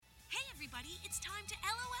it's time to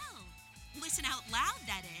LOL. Listen out loud,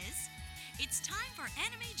 that is. It's time for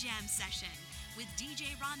Anime Jam Session with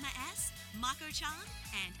DJ Ranma S, Mako-chan,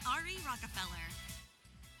 and Ari Rockefeller.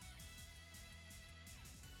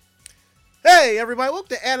 Hey everybody,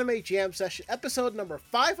 welcome to Anime Jam Session, episode number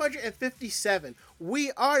 557.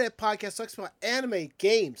 We are that podcast talks about anime,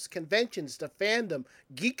 games, conventions, the fandom,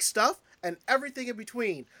 geek stuff, and everything in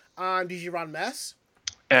between. I'm DJ Ron Mess.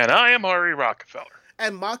 And I am Ari Rockefeller.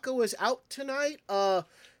 And Mako is out tonight.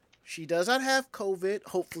 She does not have COVID.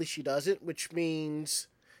 Hopefully she doesn't, which means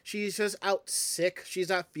she's just out sick. She's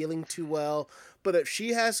not feeling too well. But if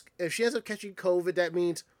she ends up catching COVID, that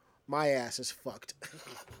means my ass is fucked.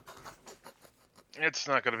 It's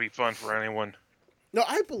not going to be fun for anyone. No,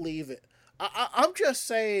 I believe it. I'm just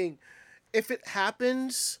saying, if it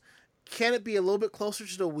happens, can it be a little bit closer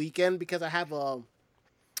to the weekend? Because I have Friday,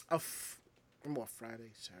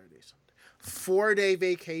 Saturday, Sunday, 4-day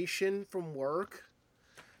vacation from work.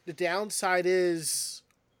 The downside is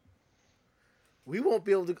we won't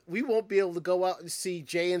be able to go out and see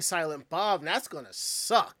Jay and Silent Bob, and that's gonna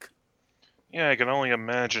suck. Yeah, I can only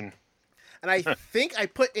imagine. And I think I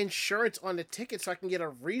put insurance on the ticket so I can get a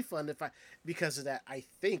refund because of that. I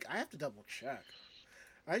think I have to double check.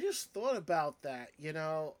 I just thought about that,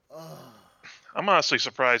 I'm honestly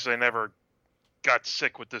surprised I never got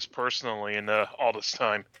sick with this personally in all this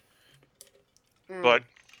time. But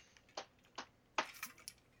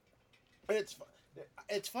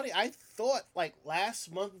it's funny. I thought like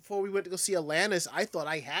last month before we went to go see Atlantis, I thought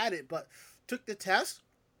I had it, but took the test,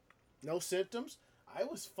 no symptoms. I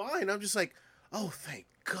was fine. I'm just like, oh, thank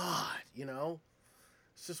God,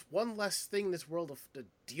 It's just one less thing in this world to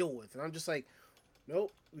deal with, and I'm just like,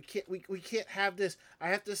 nope, we can't have this. I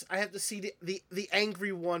have to see the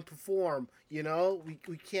angry one perform.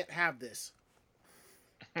 We can't have this.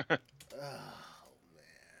 Oh man.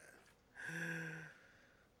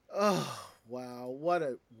 Oh wow, what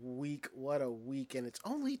a week, and it's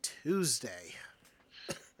only Tuesday.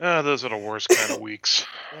 Those are the worst kind of weeks.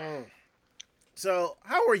 So,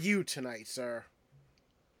 how are you tonight, sir?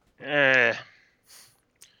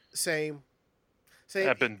 Same.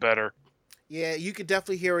 I've been better. Yeah, you can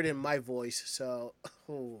definitely hear it in my voice. So,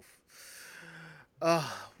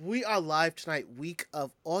 we are live tonight, week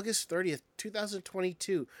of August 30th,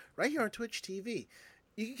 2022, right here on Twitch TV.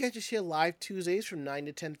 You can catch us here live Tuesdays from 9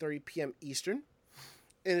 to 10:30 p.m. Eastern.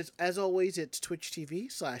 And as always, it's Twitch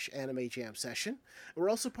TV/Anime Jam Session. And we're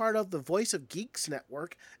also part of the Voice of Geeks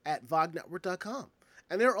network at VogNetwork.com.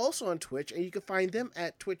 And they're also on Twitch, and you can find them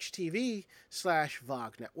at Twitch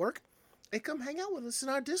TV/VogNetwork. And come hang out with us in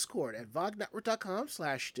our Discord at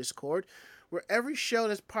VogNetwork.com/Discord, where every show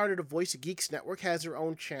that's part of the Voice of Geeks network has their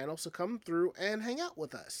own channel. So come through and hang out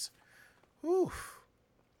with us. Whew.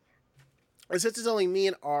 And since it's only me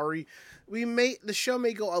and Ari, the show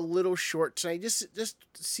may go a little short tonight, just to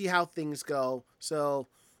see how things go. So,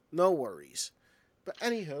 no worries. But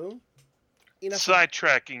anywho,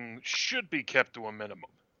 sidetracking should be kept to a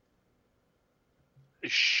minimum.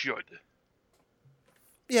 It should.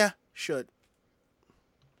 Yeah, should.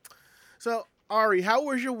 So, Ari, how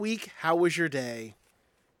was your week? How was your day?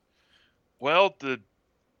 Well, the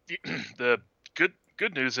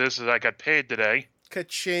good news is that I got paid today.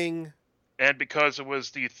 Ka-ching. And because it was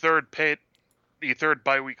the third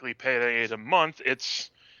biweekly payday of the month, it's,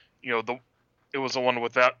 it was the one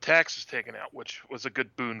without taxes taken out, which was a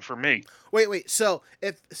good boon for me. Wait. So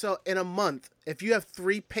in a month, if you have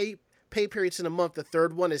 3 pay periods in a month, the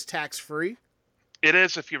third one is tax free? It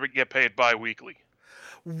is if you get paid biweekly.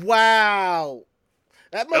 Wow.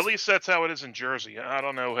 At least that's how it is in Jersey. I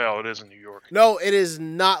don't know how it is in New York. No, it is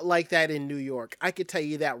not like that in New York. I can tell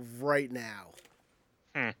you that right now.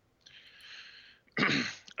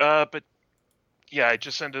 But yeah, I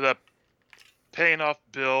just ended up paying off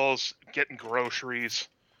bills, getting groceries,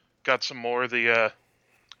 got some more of the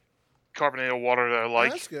carbonated water that I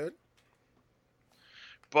like. That's good.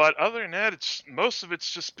 But other than that, most of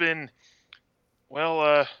it's just been,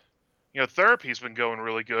 therapy's been going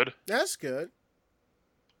really good. That's good.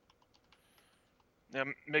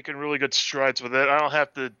 I'm making really good strides with it. I don't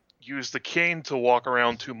have to use the cane to walk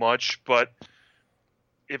around too much, but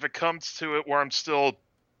if it comes to it where I'm still,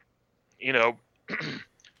 if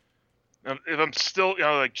I'm still,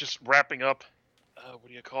 just wrapping up,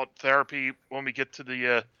 therapy, when we get to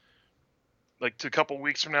the, to a couple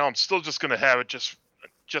weeks from now, I'm still just going to have it just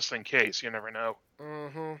in case. You never know.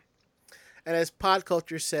 Mm-hmm. And as Pod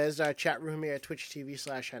Culture says, our chat room here at Twitch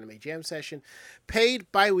TV/Anime Jam Session, paid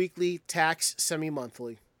bi-weekly, tax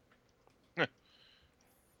semi-monthly.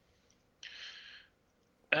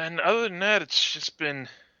 And other than that, it's just been,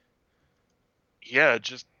 yeah,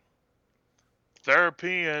 just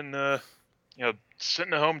therapy and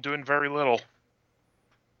sitting at home doing very little.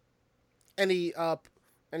 Any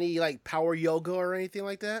like power yoga or anything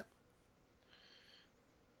like that?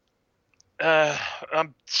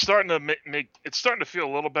 I'm starting to make it's starting to feel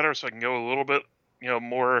a little better, so I can go a little bit,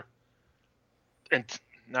 more and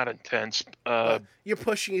not intense. But you're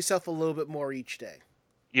pushing yourself a little bit more each day.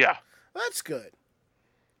 Yeah. That's good.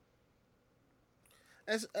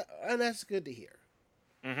 And that's good to hear.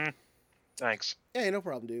 Mm-hmm. Thanks. Yeah, no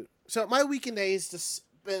problem, dude. So my weekend day has just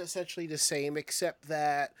been essentially the same, except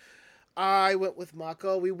that I went with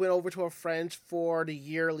Mako. We went over to our friends for the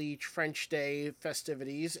yearly French Day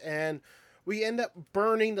festivities, and we end up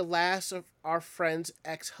burning the last of our friend's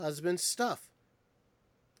ex-husband's stuff.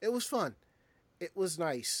 It was fun. It was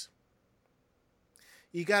nice.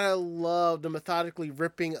 You gotta love the methodically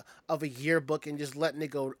ripping of a yearbook and just letting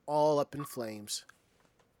it go all up in flames.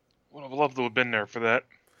 Would have loved to have been there for that.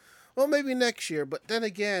 Well, maybe next year, but then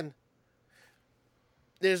again,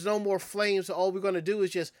 there's no more flames, so all we're gonna do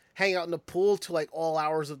is just hang out in the pool till like all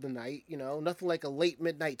hours of the night, Nothing like a late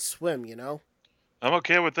midnight swim, I'm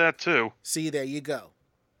okay with that too. See, there you go.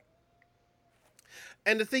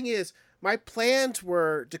 And the thing is, my plans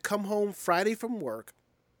were to come home Friday from work,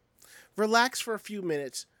 relax for a few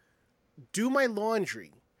minutes, do my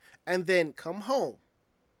laundry, and then come home,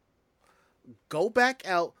 go back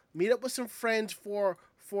out, meet up with some friends for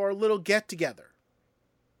a little get together.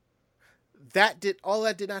 All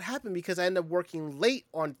that did not happen because I ended up working late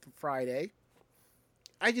on Friday.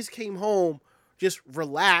 I just came home, just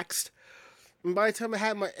relaxed. And by the time I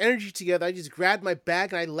had my energy together, I just grabbed my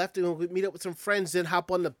bag and I left and meet up with some friends, then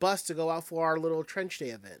hop on the bus to go out for our little trench day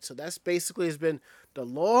event. So that's basically has been the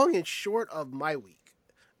long and short of my week.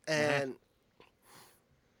 And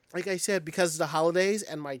like I said, because of the holidays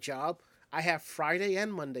and my job, I have Friday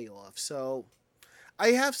and Monday off. So I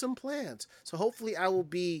have some plans. So hopefully I will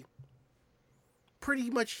be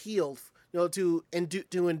pretty much healed, to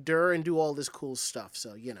endure and do all this cool stuff.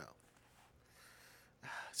 So,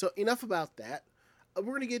 So enough about that. We're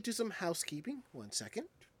going to get to some housekeeping. 1 second.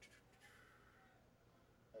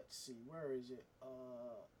 Let's see. Where is it?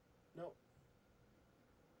 Nope.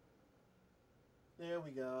 There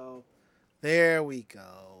we go.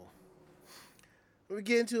 We're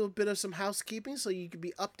getting into a bit of some housekeeping so you can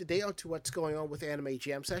be up to date on to what's going on with Anime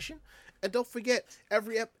Jam Session. And don't forget,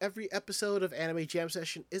 every episode of Anime Jam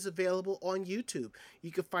Session is available on YouTube.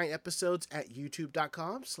 You can find episodes at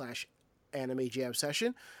youtube.com/Anime Jam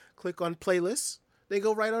Session. Click on playlists. They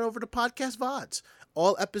go right on over to Podcast VODs.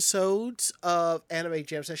 All episodes of Anime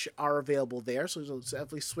Jam Session are available there, so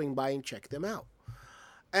definitely swing by and check them out.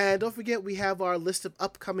 And don't forget, we have our list of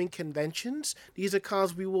upcoming conventions. These are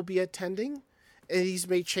cons we will be attending, and these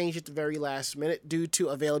may change at the very last minute due to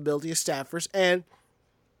availability of staffers and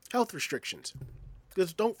health restrictions.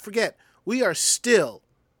 Because don't forget, we are still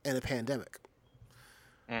in a pandemic.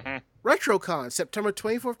 RetroCon, September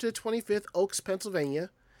 24th to the 25th, Oaks, Pennsylvania.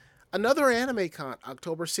 Another AnimeCon,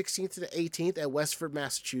 October 16th to the 18th at Westford,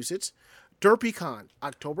 Massachusetts. DerpyCon,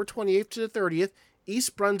 October 28th to the 30th,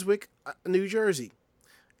 East Brunswick, New Jersey.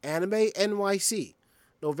 Anime NYC,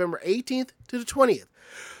 November 18th to the 20th,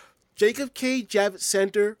 Jacob K. Javits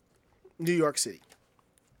Center, New York City.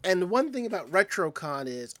 And the one thing about RetroCon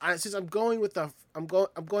is, since I'm going with a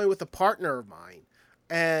partner of mine,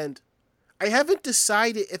 and I haven't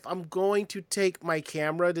decided if I'm going to take my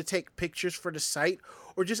camera to take pictures for the site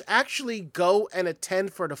or just actually go and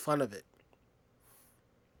attend for the fun of it.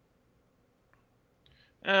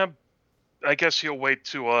 I guess you'll wait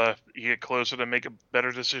till you get closer to make a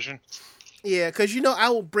better decision. Yeah, because I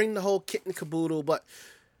will bring the whole kit and caboodle, but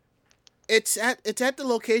it's at the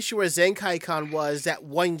location where Zenkai-Con was that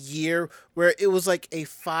one year, where it was like a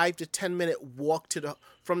 5 to 10 minute walk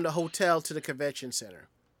from the hotel to the convention center.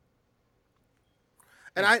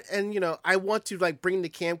 And I want to bring the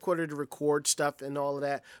camcorder to record stuff and all of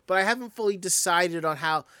that, but I haven't fully decided on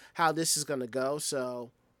how this is gonna go. So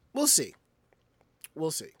we'll see.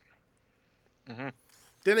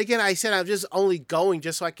 Then again, I said I'm just only going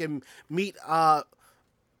just so I can meet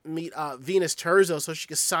Venus Terzo so she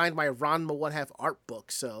can sign my Ranma 1/2 art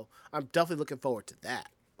book. So I'm definitely looking forward to that.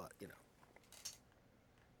 But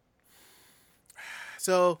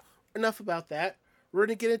So enough about that. We're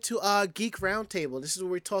going to get into Geek Roundtable. This is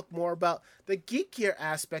where we talk more about the geekier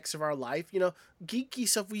aspects of our life. Geeky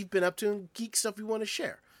stuff we've been up to and geek stuff we want to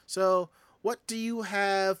share. So what do you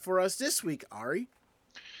have for us this week, Ari?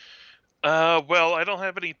 Well, I don't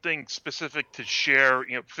have anything specific to share,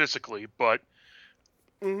 physically, but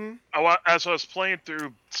as I was playing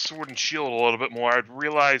through Sword and Shield a little bit more, I'd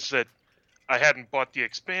realized that I hadn't bought the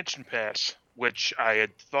expansion pass, which I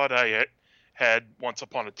had thought I had once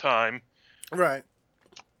upon a time. Right.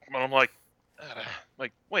 And I'm like,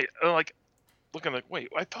 wait, I'm like looking like, wait,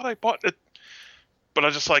 I thought I bought it, but I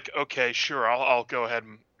was just like, okay, sure, I'll go ahead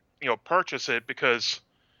and purchase it because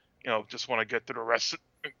just want to get through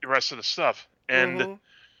the rest of the stuff. And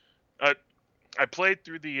Mm-hmm. I played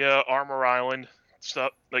through the Armor Island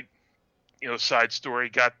stuff, like side story.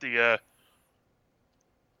 Got the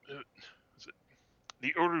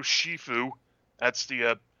Urushifu. That's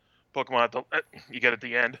the Pokemon you get at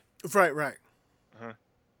the end. Right. Right.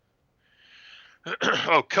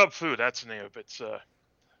 Oh, Cub Fu. That's the name of its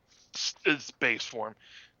base form.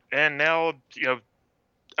 And now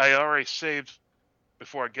I already saved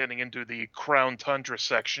before getting into the Crown Tundra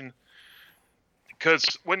section, because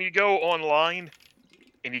when you go online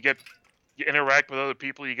and you interact with other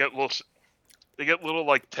people, they get little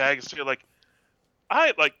like tags. You're like,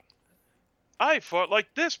 I fought like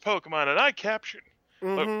this Pokemon and I captured.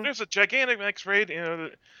 Look, Mm-hmm. there's a gigantic X-ray, and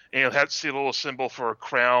you'll have to see a little symbol for a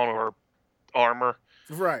crown or armor.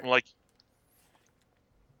 Right. I'm like,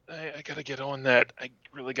 I gotta get on that. I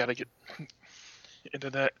really gotta get into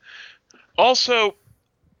that. Also,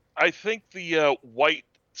 I think the white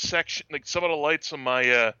section, like some of the lights on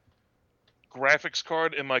my graphics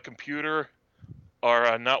card in my computer,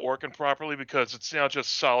 are not working properly because it's now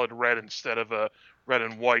just solid red instead of red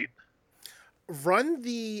and white. Run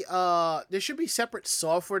the there should be separate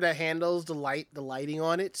software that handles the lighting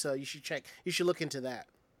on it, so you should look into that.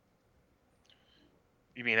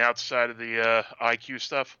 You mean outside of the IQ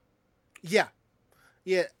stuff? Yeah.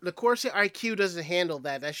 The Corsair IQ doesn't handle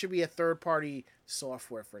that. That should be a third party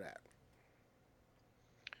software for that.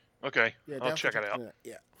 Okay, Yeah, I'll check it definitely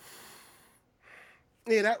out.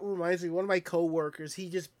 Yeah, that reminds me. One of my coworkers, he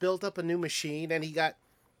just built up a new machine, and he got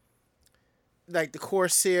like the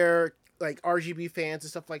Corsair like RGB fans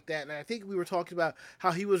and stuff like that. And I think we were talking about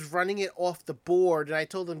how he was running it off the board, and I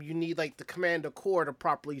told him you need like the Commander Core to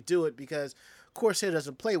properly do it because Corsair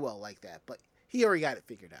doesn't play well like that. But he already got it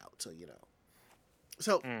figured out, so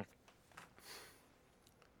So,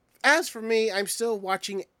 as for me, I'm still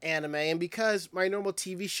watching anime, and because my normal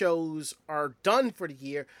TV shows are done for the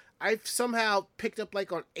year, I've somehow picked up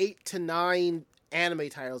like on 8 to 9 anime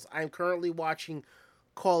titles. I'm currently watching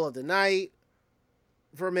Call of the Night,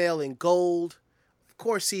 Vermeil Gold, of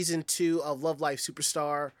course, Season 2 of Love Live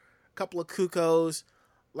Superstar, a couple of Kukos,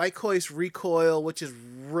 Lycoris Recoil, which is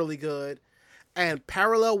really good, and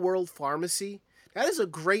Parallel World Pharmacy. That is a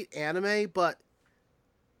great anime, but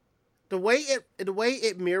the way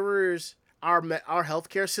it mirrors our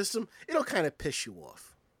healthcare system, it'll kind of piss you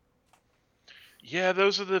off. Yeah, that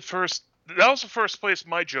was the first place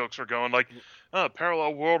my jokes were going. Like,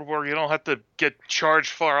 parallel world where you don't have to get charged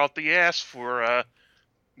far out the ass for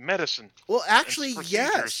medicine. Well, actually,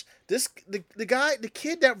 yes. The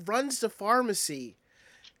kid that runs the pharmacy,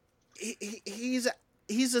 he's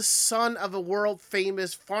a son of a world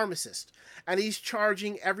famous pharmacist, and he's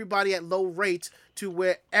charging everybody at low rates to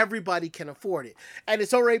where everybody can afford it, and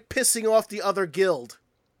it's already pissing off the other guild.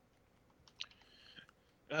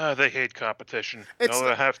 They hate competition. They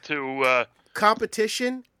have to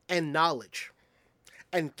competition and knowledge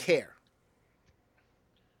and care.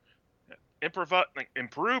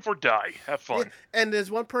 Improve or die. Have fun. Yeah, and there's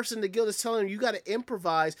one person in the guild is telling them you got to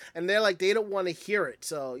improvise, and they're like they don't want to hear it.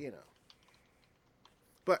 So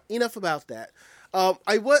But enough about that.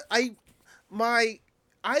 My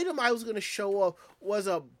item I was going to show off was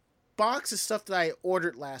a box of stuff that I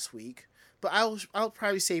ordered last week, but I'll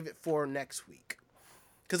probably save it for next week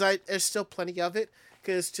because there's still plenty of it.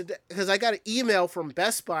 Because I got an email from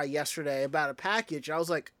Best Buy yesterday about a package. I was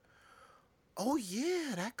like, oh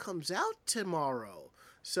yeah, that comes out tomorrow.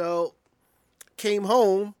 So came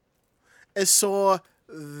home and saw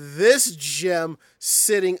this gem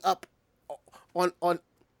sitting up on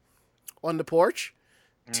the porch.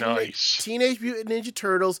 Nice. Teenage Mutant Ninja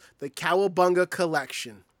Turtles, the Cowabunga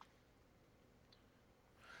Collection.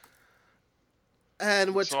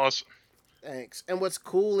 And That's awesome. Thanks. And what's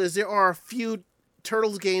cool is there are a few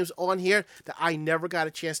Turtles games on here that I never got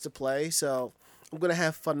a chance to play, so I'm gonna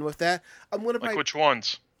have fun with that. I'm gonna like which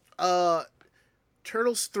ones?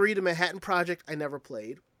 Turtles 3: The Manhattan Project I never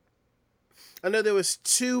played. I know there was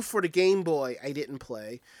 2 for the Game Boy I didn't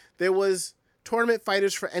play. There was Tournament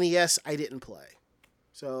Fighters for NES I didn't play.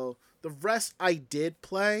 So the rest I did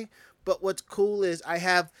play, but what's cool is I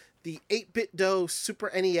have the 8BitDo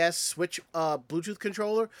Super NES Switch Bluetooth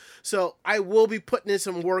controller, so I will be putting in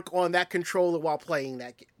some work on that controller while playing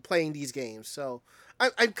these games. So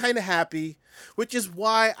I'm kind of happy, which is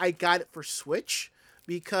why I got it for Switch,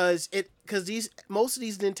 because it because most of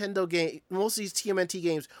these Nintendo games, most of these TMNT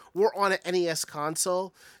games were on an NES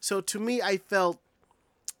console. So to me, I felt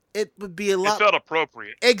it would be a lot. It felt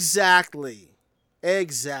appropriate. Exactly.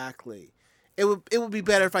 It would be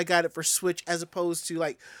better if I got it for Switch as opposed to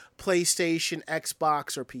like PlayStation,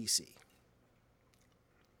 Xbox, or PC.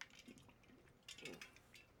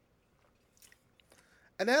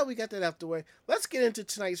 And now that we got that out the way, let's get into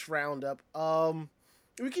tonight's roundup.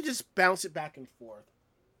 We can just bounce it back and forth.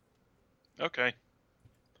 Okay.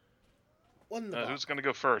 Who's going to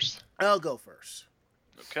go first? I'll go first.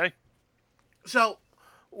 Okay. So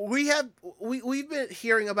we've been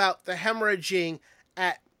hearing about the hemorrhaging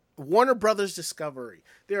at Warner Brothers Discovery.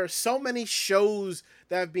 There are so many shows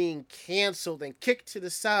that are being canceled and kicked to the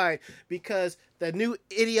side because the new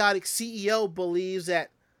idiotic CEO believes that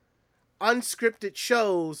unscripted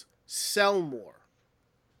shows sell more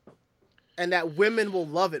and that women will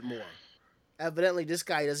love it more. Evidently, this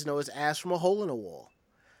guy doesn't know his ass from a hole in a wall,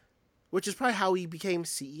 which is probably how he became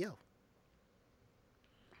CEO.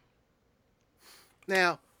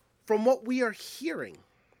 Now, from what we are hearing,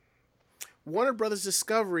 Warner Brothers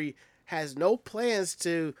Discovery has no plans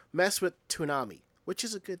to mess with Toonami, which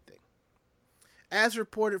is a good thing. As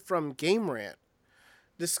reported from Game Rant,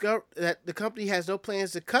 that the company has no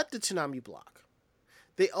plans to cut the Toonami block.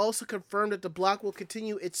 They also confirmed that the block will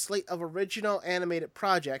continue its slate of original animated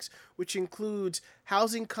projects, which includes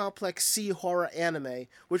Housing Complex C horror anime,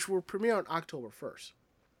 which will premiere on October 1st.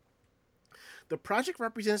 The project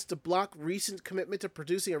represents the block's recent commitment to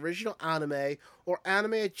producing original anime or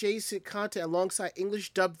anime-adjacent content alongside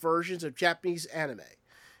English-dubbed versions of Japanese anime.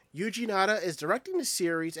 Yuji Nara is directing the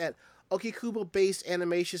series at Okikubo-based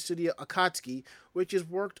animation studio Akatsuki, which has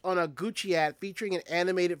worked on a Gucci ad featuring an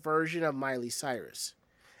animated version of Miley Cyrus.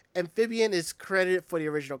 Amphibian is credited for the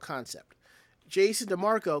original concept. Jason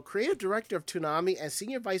DeMarco, creative director of Toonami and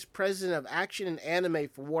senior vice president of action and anime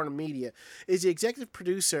for Warner Media, is the executive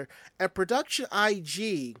producer, and Production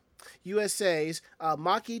IG USA's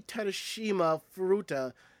Maki Tadashima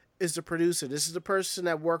Furuta is the producer. This is the person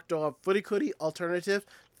that worked on Furikuri Alternative,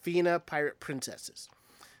 Fina, Pirate Princesses.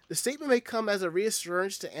 The statement may come as a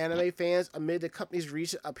reassurance to anime fans amid the company's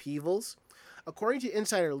recent upheavals. According to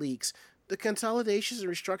insider leaks, the consolidations and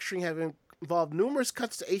restructuring have involved numerous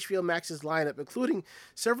cuts to HBO Max's lineup, including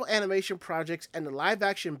several animation projects and the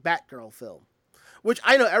live-action Batgirl film, which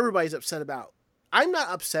I know everybody's upset about. I'm not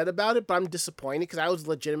upset about it, but I'm disappointed because I was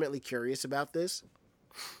legitimately curious about this.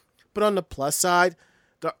 But on the plus side,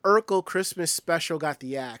 the Urkel Christmas special got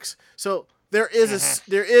the axe, so there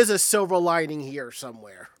is a silver lining here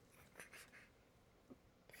somewhere.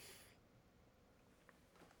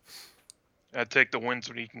 I'd take the wins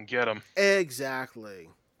when you can get them. Exactly.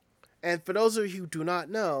 And for those of you who do not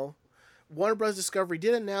know, Warner Bros. Discovery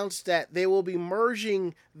did announce that they will be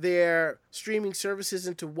merging their streaming services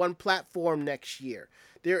into one platform next year.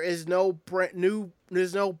 There is no brand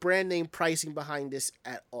name pricing behind this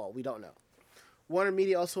at all. We don't know. Warner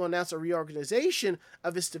Media also announced a reorganization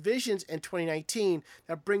of its divisions in 2019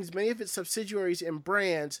 that brings many of its subsidiaries and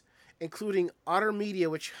brands, including Otter Media,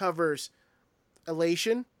 which covers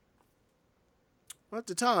Elation, at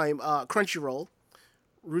the time, Crunchyroll,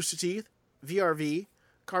 Rooster Teeth, VRV,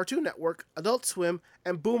 Cartoon Network, Adult Swim,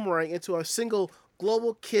 and Boomerang into a single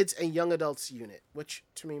global kids and young adults unit, which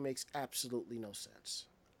to me makes absolutely no sense.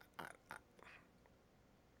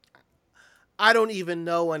 I don't even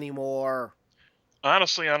know anymore.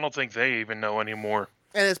 Honestly, I don't think they even know anymore.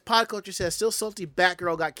 And as Pod Culture says, Still Salty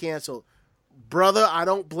Batgirl got canceled. Brother, I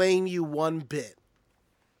don't blame you one bit.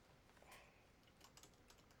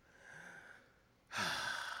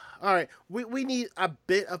 All right, we need a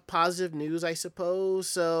bit of positive news, I suppose.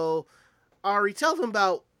 So, Ari, tell them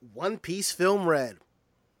about One Piece Film Red.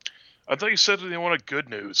 I thought you said they wanted good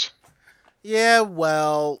news. Yeah,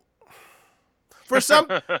 well, for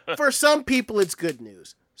some people, it's good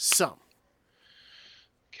news. Some.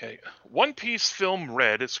 Okay, One Piece Film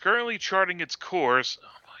Red is currently charting its course. Oh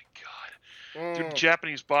my god! Through the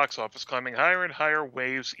Japanese box office, climbing higher and higher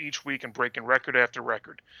waves each week and breaking record after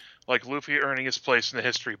record. Like Luffy earning his place in the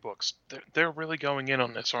history books. They're really going in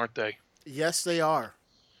on this, aren't they? Yes, they are.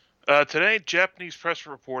 Today, Japanese press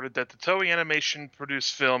reported that the Toei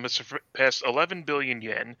Animation-produced film has surpassed 11 billion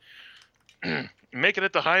yen, making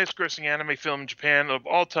it the highest-grossing anime film in Japan of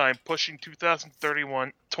all time, pushing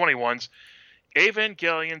 2021's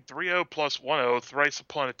Evangelion 30+10 Thrice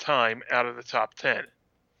Upon a Time out of the top 10.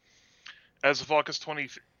 As of August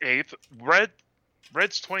 28th,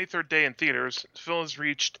 Red's 23rd day in theaters, the film has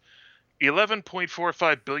reached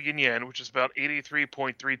 11.45 billion yen, which is about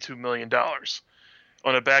 $83.32 million,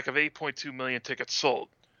 on the back of 8.2 million tickets sold.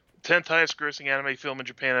 10th highest grossing anime film in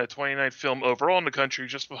Japan and a 29th film overall in the country,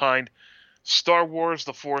 just behind Star Wars: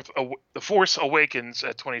 The Force Awakens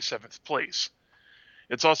at 27th place.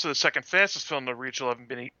 It's also the second fastest film to reach 11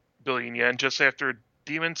 billion yen, just after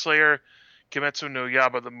Demon Slayer, Kimetsu no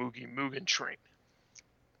Yaiba, the Mugen Train.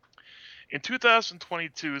 In the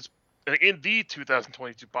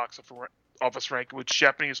 2022 box office ranking, which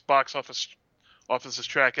Japanese box offices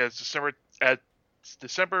track as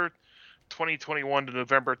December 2021 to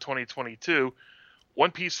November 2022,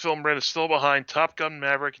 One Piece Film Red is still behind Top Gun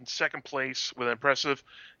Maverick in second place with an impressive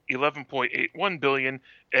 11.81 billion,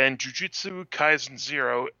 and Jujutsu Kaisen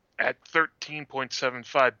 0 at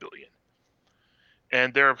 13.75 billion.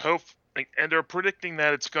 And they're predicting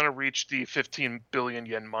that it's going to reach the 15 billion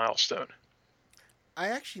yen milestone. I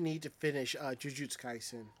actually need to finish Jujutsu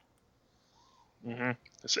Kaisen. Mm-hmm.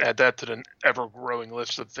 Let's add that to the ever-growing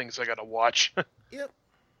list of things I got to watch. Yep.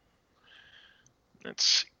 Let's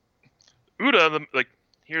see. Uda,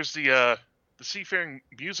 here's the Seafaring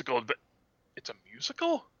musical. It's a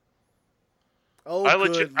musical? Oh, I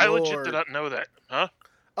good legit Lord. did not know that. Huh?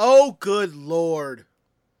 Oh, good Lord.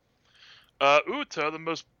 Uta, the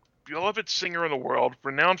most beloved singer in the world,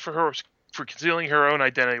 renowned for concealing her own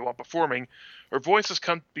identity while performing, her voice has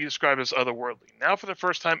come to be described as otherworldly. Now, for the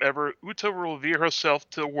first time ever, Uta will reveal herself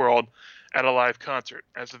to the world at a live concert.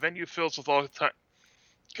 As the venue fills with all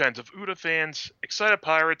kinds of Uta fans, excited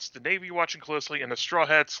pirates, the Navy watching closely, and the Straw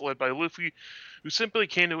Hats led by Luffy, who simply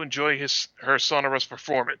came to enjoy her sonorous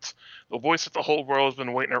performance. The voice that the whole world has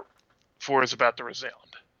been waiting for is about to resound.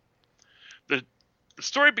 The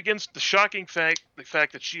story begins with the shocking fact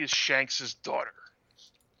that she is Shanks' daughter.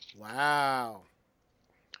 Wow.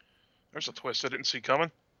 There's a twist I didn't see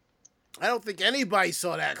coming. I don't think anybody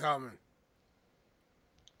saw that coming.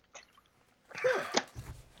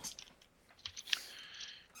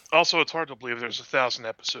 Also, it's hard to believe there's 1,000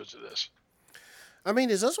 episodes of this. I mean,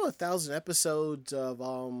 there's also 1,000 episodes of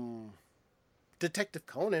Detective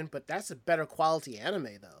Conan, but that's a better quality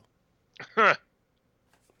anime, though.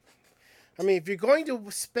 I mean, if you're going to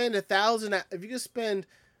spend if you can spend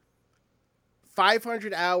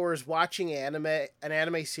 500 hours watching an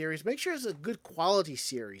anime series, make sure it's a good quality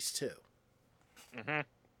series too. Mm-hmm.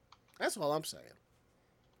 That's all I'm saying.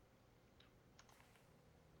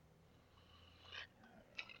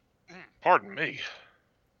 Pardon me.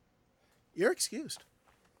 You're excused.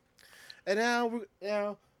 And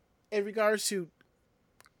now, in regards to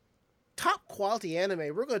top quality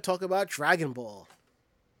anime, we're going to talk about Dragon Ball.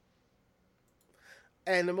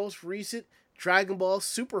 And the most recent Dragon Ball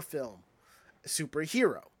Super film,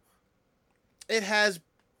 Superhero. It has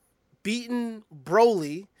beaten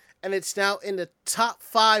Broly, and it's now in the top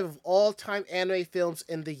 5 of all-time anime films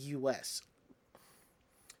in the U.S.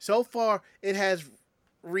 So far, it has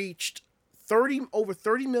reached over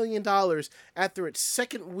 $30 million after its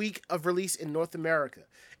second week of release in North America.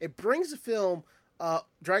 It brings the film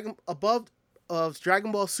above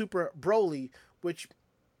Dragon Ball Super Broly, which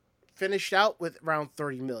finished out with around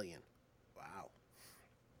 $30 million. Wow.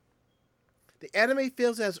 The anime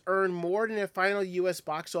films has earned more than their final U.S.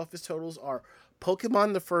 box office totals are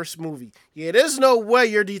Pokemon the first movie. Yeah, there's no way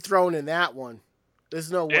you're dethroning that one.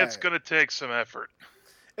 There's no way. It's going to take some effort.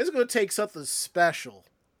 It's going to take something special.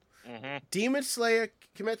 Mm-hmm. Demon Slayer,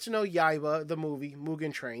 Kimetsu no Yaiba, the movie,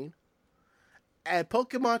 Mugen Train, and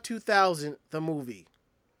Pokemon 2000, the movie.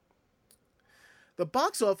 The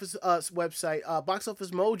box office website, Box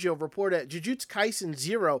Office Mojo, reported that Jujutsu Kaisen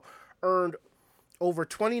 0 earned over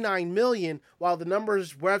 $29 million, while the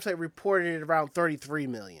numbers website reported around $33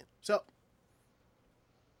 million. So,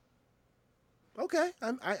 okay,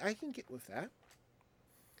 I can get with that.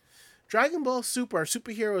 Dragon Ball Super,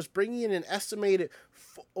 Superhero, is bringing in an estimated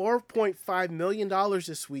 $4.5 million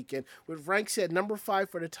this weekend, with ranks at number 5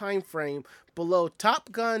 for the time frame, below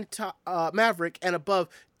Top Gun Maverick, and above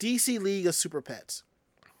DC League of Super Pets.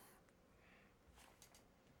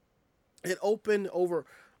 It opened on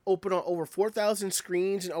over 4,000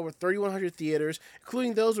 screens in over 3,100 theaters,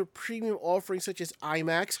 including those with premium offerings such as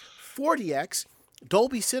IMAX, 4DX,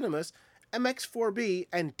 Dolby Cinemas, MX4B,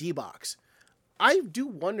 and D-Box. I do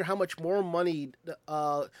wonder how much more money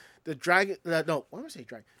the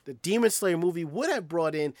Demon Slayer movie would have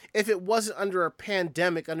brought in if it wasn't under a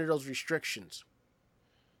pandemic, under those restrictions.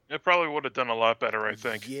 It probably would have done a lot better, I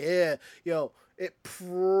think. Yeah, it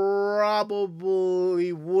probably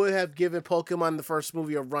would have given Pokemon the first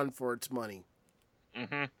movie a run for its money.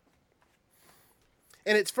 Mm-hmm.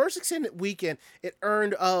 In its first extended weekend, it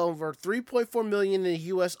earned over 3.4 million in the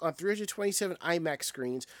U.S. on 327 IMAX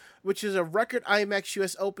screens, which is a record IMAX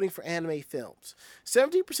U.S. opening for anime films.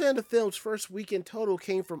 70% of the film's first weekend total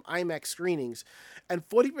came from IMAX screenings, and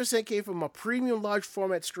 40% came from a premium large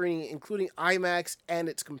format screening, including IMAX and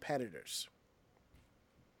its competitors.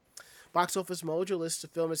 Box Office Mojo lists the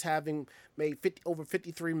film as having made over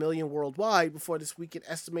 53 million worldwide before this weekend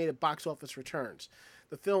estimated box office returns.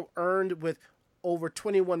 The film earned with over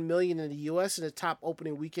 21 million in the U.S. in the top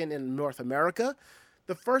opening weekend in North America.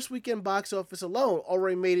 The first weekend box office alone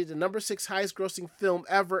already made it the number 6 highest grossing film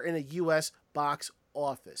ever in the U.S. box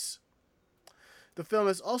office. The film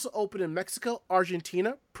has also opened in Mexico,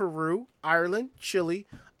 Argentina, Peru, Ireland, Chile,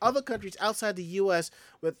 other countries outside the U.S.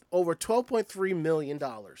 with over $12.3 million.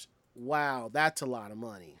 Wow, that's a lot of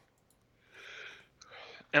money.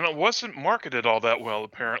 And it wasn't marketed all that well,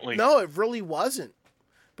 apparently. No, it really wasn't.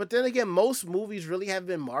 But then again, most movies really haven't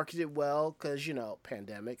been marketed well because,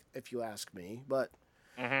 pandemic, if you ask me. But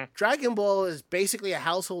Dragon Ball is basically a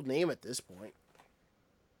household name at this point.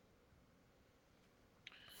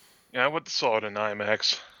 Yeah, I would have saw it in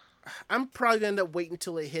IMAX. I'm probably going to end up waiting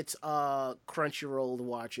until it hits Crunchyroll to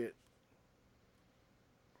watch it.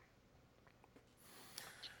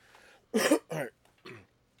 Alright.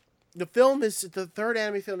 The film is the third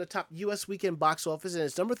anime film in the top U.S. weekend box office, and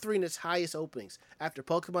it's number 3 in its highest openings after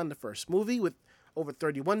Pokemon the first movie with over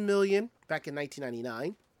 31 million back in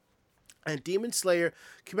 1999, and Demon Slayer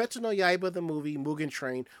Kimetsu no Yaiba the movie Mugen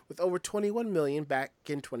Train with over 21 million back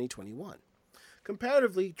in 2021.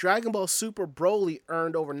 Comparatively, Dragon Ball Super Broly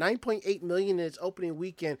earned over 9.8 million in its opening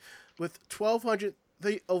weekend with over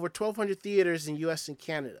 1,200 theaters in U.S. and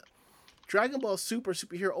Canada. Dragon Ball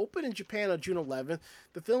Superhero opened in Japan on June 11th.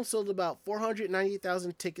 The film sold about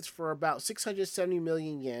 498,000 tickets for about 670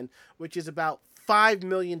 million yen, which is about $5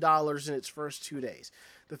 million in its first 2 days.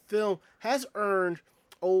 The film has earned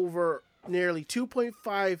over nearly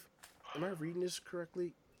 2.5... Am I reading this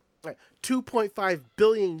correctly? Right, 2.5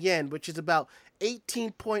 billion yen, which is about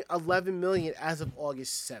 18.11 million as of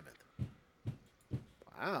August 7th.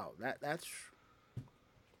 Wow, that's...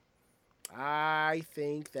 I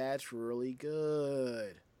think that's really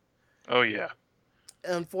good. Oh, yeah.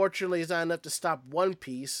 Unfortunately, it's not enough to stop One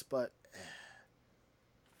Piece, but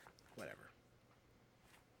whatever.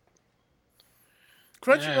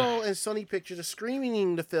 Crunchyroll and Sony Pictures are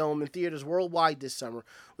screening the film in theaters worldwide this summer,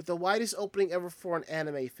 with the widest opening ever for an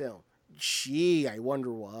anime film. Gee, I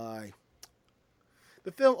wonder why.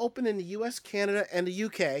 The film opened in the US, Canada, and the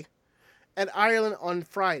UK, and Ireland on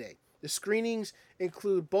Friday. The screenings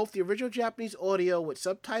include both the original Japanese audio with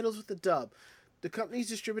subtitles with the dub. The company is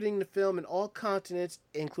distributing the film in all continents,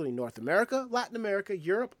 including North America, Latin America,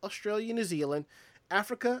 Europe, Australia, New Zealand,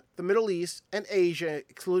 Africa, the Middle East, and Asia,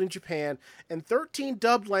 excluding Japan, in 13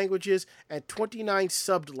 dubbed languages and 29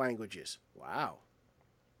 subbed languages. Wow.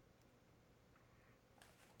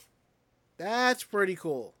 That's pretty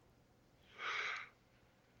cool.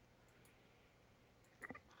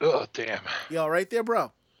 Oh, damn. You all right there,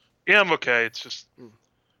 bro? Yeah, I'm okay. It's just...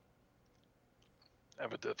 I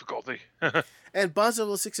have a difficulty. And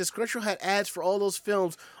Bonzo06 says Crunchyroll had ads for all those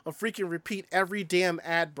films on freaking repeat every damn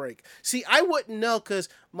ad break. See, I wouldn't know because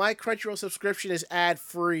my Crunchyroll subscription is ad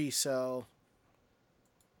free, so...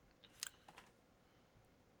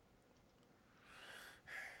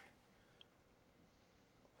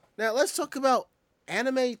 Now, let's talk about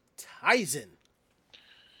Anime Tizen.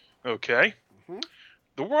 Okay.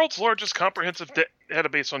 The world's largest comprehensive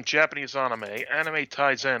database on Japanese anime, Anime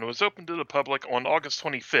Tizen, was opened to the public on August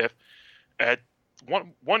 25th at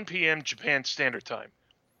 1 p.m. Japan Standard Time.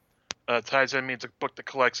 Tizen means a book that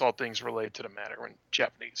collects all things related to the matter in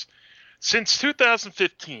Japanese. Since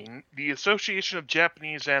 2015, the Association of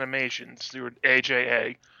Japanese Animations, or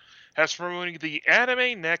AJA, has promoted the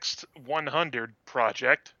Anime Next 100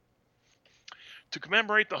 project to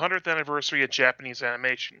commemorate the 100th anniversary of Japanese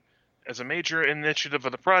animation. As a major initiative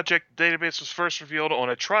of the project, the database was first revealed on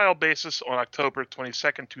a trial basis on October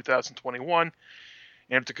 22, 2021,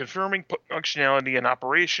 and after confirming functionality and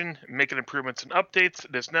operation, making improvements and updates,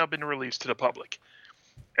 it has now been released to the public.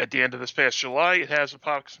 At the end of this past July, it has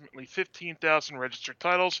approximately 15,000 registered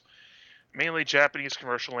titles, mainly Japanese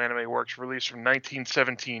commercial anime works released from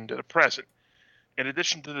 1917 to the present. In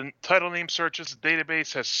addition to the title name searches, the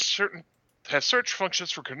database has search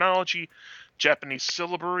functions for chronology, Japanese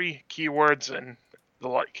syllabary, keywords, and the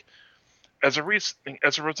like. As a result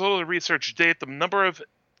of the research to date, the number of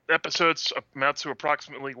episodes amounts to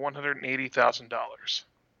approximately $180,000.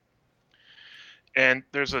 And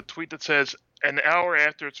there's a tweet that says, an hour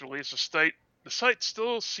after its release, the site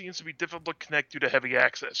still seems to be difficult to connect due to heavy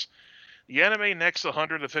access. The Anime Next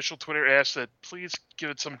 100 official Twitter asked that please give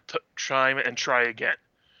it some time and try again.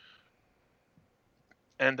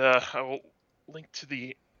 And I will link to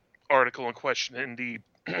the article in question in the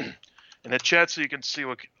in the chat so you can see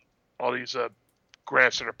what all these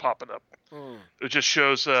graphs that are popping up. It just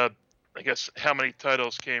shows, I guess, how many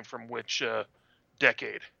titles came from which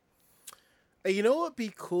decade. Hey, you know what would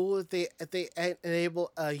be cool if they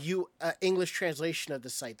enable a English translation of the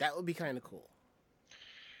site? That would be kind of cool.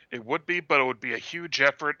 It would be, but it would be a huge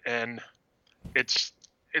effort, and it's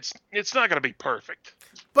not going to be perfect.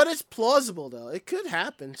 But it's plausible, though. It could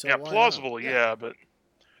happen. So yeah, plausible, yeah, but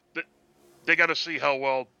they got to see how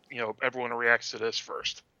well everyone reacts to this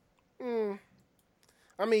first.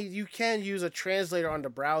 I mean, you can use a translator on the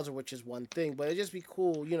browser, which is one thing, but it'd just be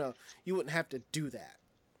cool. You wouldn't have to do that.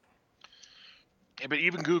 Yeah, but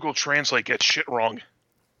even Google Translate gets shit wrong,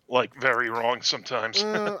 like very wrong sometimes.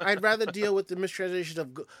 I'd rather deal with the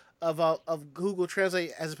mistranslation of Google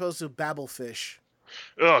Translate as opposed to Babelfish.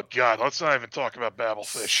 Oh God, let's not even talk about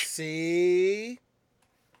Babelfish. See?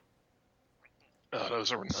 Oh,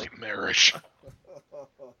 those are nightmarish.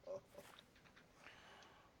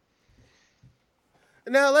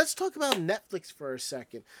 Now let's talk about Netflix for a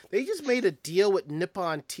second. They just made a deal with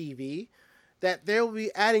Nippon TV that they will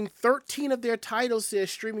be adding 13 of their titles to their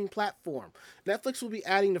streaming platform. Netflix will be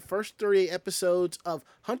adding the first 38 episodes of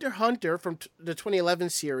Hunter x Hunter from the 2011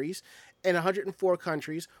 series in 104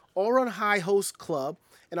 countries, Ouran High Host Club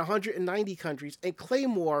in 190 countries, and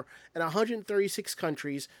Claymore in 136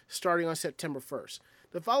 countries starting on September 1st.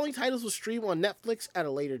 The following titles will stream on Netflix at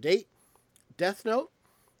a later date: Death Note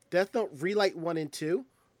Relight 1 and 2,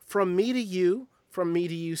 From Me to You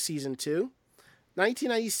Season 2,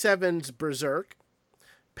 1997's Berserk,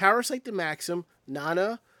 Parasite the Maxim,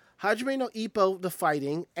 Nana, Hajime no Ippo the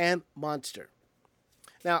Fighting, and Monster.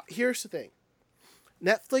 Now, here's the thing.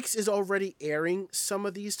 Netflix is already airing some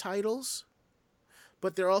of these titles,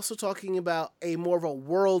 but they're also talking about a more of a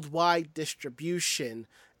worldwide distribution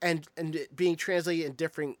and it being translated in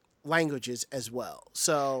different languages as well.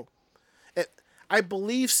 So, I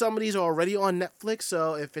believe some of these are already on Netflix,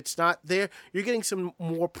 so if it's not there, you're getting some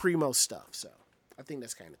more primo stuff. So I think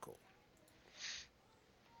that's kind of cool.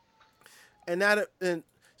 And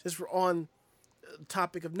since we're on the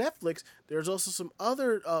topic of Netflix, there's also some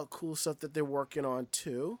other cool stuff that they're working on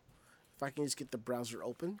too. If I can just get the browser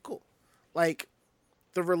open, cool. Like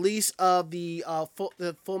the release of the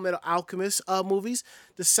Full Metal Alchemist movies.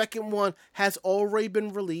 The second one has already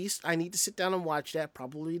been released. I need to sit down and watch that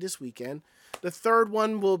probably this weekend. The third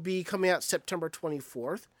one will be coming out September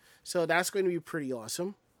 24th, so that's going to be pretty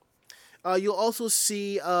awesome. You'll also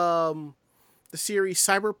see the series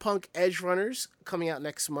Cyberpunk Edgerunners coming out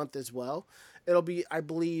next month as well. It'll be, I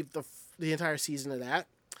believe, the entire season of that.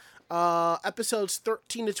 Episodes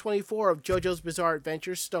 13 to 24 of JoJo's Bizarre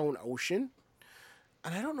Adventure Stone Ocean.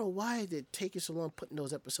 And I don't know why they're taking so long putting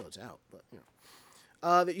those episodes out,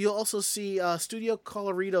 but you'll also see Studio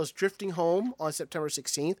Colorido's Drifting Home on September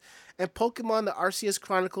 16th and Pokemon The Arceus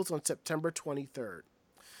Chronicles on September 23rd.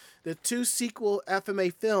 The two sequel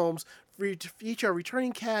FMA films feature a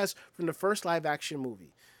returning cast from the first live-action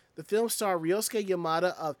movie. The films star Ryosuke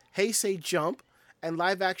Yamada of Heisei Jump and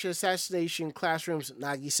live-action Assassination Classroom's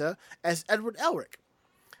Nagisa as Edward Elric.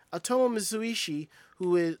 Otomo Mizuishi,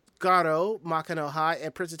 who is Garo, Makano High,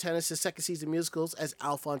 and Prince of Tennis' second season musicals as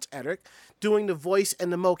Alphonse Edric, doing the voice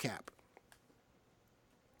and the mocap.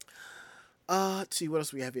 Let's see, what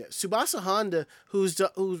else we have here. Tsubasa Honda,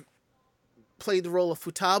 who played the role of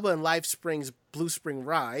Futaba in Live Spring's Blue Spring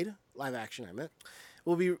Ride, live action I meant,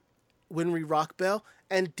 will be Winry Rockbell,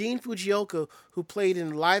 and Dean Fujioka, who played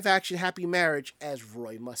in live action Happy Marriage as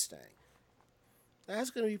Roy Mustang.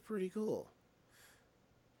 That's going to be pretty cool.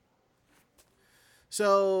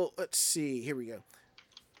 So, let's see. Here we go.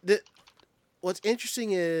 What's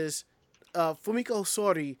interesting is Fumiko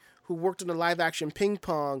Sori, who worked on the live-action Ping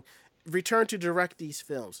Pong, returned to direct these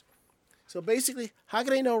films. So, basically,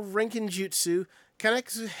 Hagare no Renkinjutsu,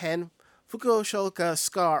 Kaneksu Hen, Fukushoka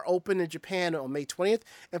Scar opened in Japan on May 20th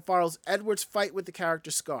and follows Edward's fight with the character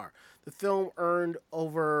Scar. The film earned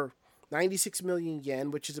over 96 million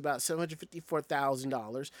yen, which is about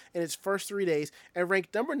 $754,000 in its first 3 days, and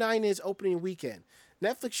ranked number 9 in its opening weekend.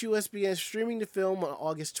 Netflix US began streaming the film on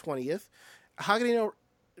August 20th. Hagare no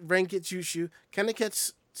Rengetsushu,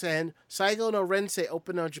 Kaneketsu Saigo no Rensei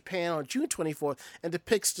opened on Japan on June 24th and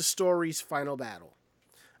depicts the story's final battle.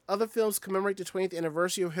 Other films commemorate the 20th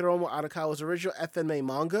anniversary of Hiromu Arakawa's original FMA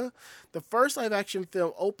manga. The first live-action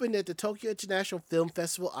film opened at the Tokyo International Film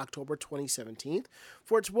Festival October 2017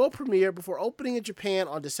 for its world premiere before opening in Japan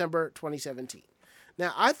on December 2017.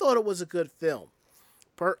 Now, I thought it was a good film,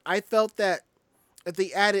 I felt that if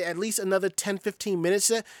they added at least another 10, 15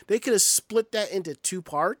 minutes, they could have split that into 2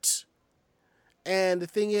 parts. And the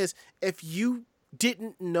thing is, if you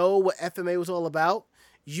didn't know what FMA was all about,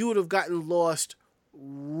 you would have gotten lost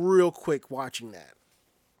real quick watching that.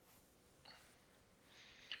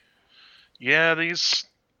 Yeah, these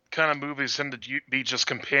kind of movies tend to be just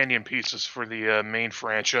companion pieces for the main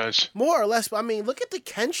franchise. More or less, but I mean, look at the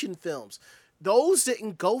Kenshin films. Those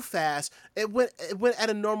didn't go fast. It went at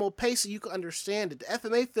a normal pace so you could understand it. The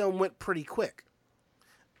FMA film went pretty quick.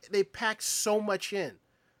 They packed so much in.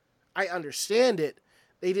 I understand it.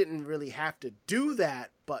 They didn't really have to do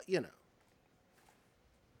that, but you know.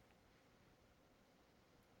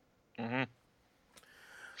 Mm-hmm.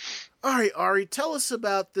 All right, Ari, tell us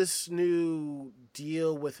about this new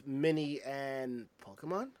deal with Mini and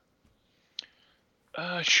Pokemon.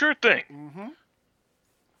 Sure thing. Mm-hmm.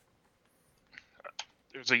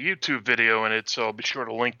 There's a YouTube video in it, so I'll be sure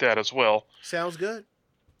to link that as well. Sounds good.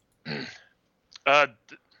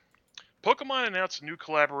 Pokemon announced a new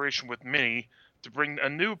collaboration with Mini to bring a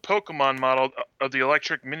new Pokemon model of the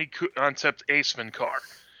electric Mini Concept Aceman car.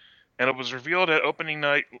 And it was revealed at opening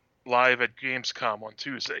night live at Gamescom on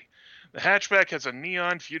Tuesday. The hatchback has a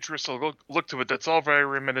neon futuristic look to it that's all very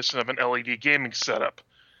reminiscent of an LED gaming setup.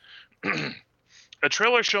 A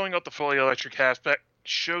trailer showing up the fully electric hatchback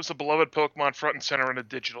shows the beloved Pokemon front and center on a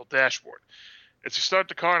digital dashboard. As you start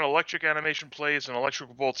the car, an electric animation plays and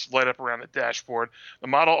electrical bolts light up around the dashboard. The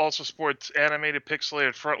model also sports animated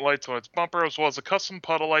pixelated front lights on its bumper, as well as a custom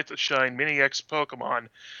puddle light that shine Mini X Pokemon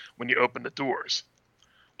when you open the doors.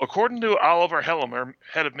 According to Oliver Hellemer,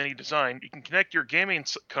 head of Mini Design, you can connect your gaming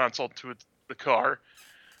console to the car,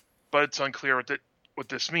 but it's unclear what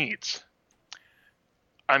this means.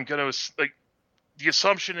 The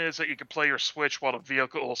assumption is that you can play your Switch while the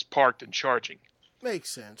vehicle is parked and charging. Makes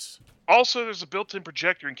sense. Also, there's a built-in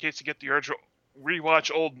projector in case you get the urge to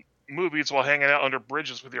rewatch old movies while hanging out under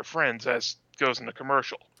bridges with your friends, as goes in the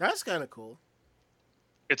commercial. That's kind of cool.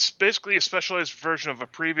 It's basically a specialized version of a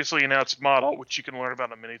previously announced model, which you can learn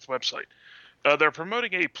about on Mini's website. They're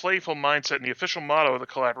promoting a playful mindset, and the official motto of the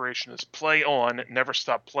collaboration is "Play on, never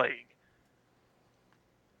stop playing."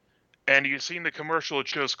 And you've seen the commercial; it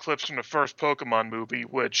shows clips from the first Pokemon movie,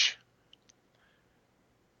 which,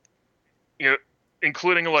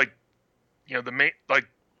 including the main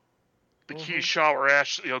the key shot where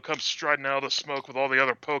Ash comes striding out of the smoke with all the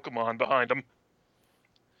other Pokemon behind him.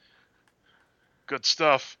 Good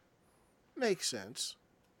stuff. Makes sense.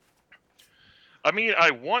 I mean,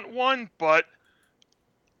 I want one, but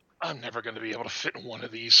I'm never going to be able to fit in one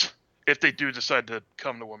of these if they do decide to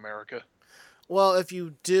come to America. Well, if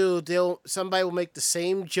you do, somebody will make the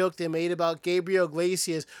same joke they made about Gabriel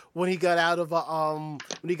Iglesias when he got out of a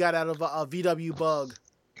VW Bug.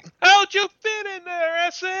 How'd you fit in there,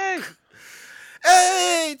 S.A.?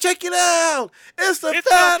 Hey, check it out! It's the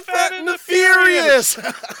Fat and the Furious!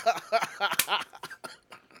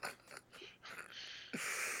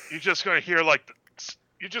 You're just gonna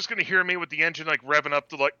hear me with the engine revving up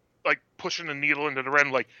to like pushing the needle into the red,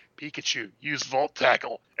 like, Pikachu, use Volt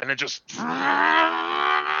Tackle, and then just.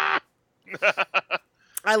 I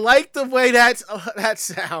like the way that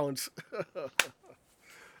sounds.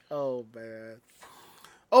 Oh man.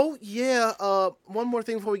 Oh yeah. One more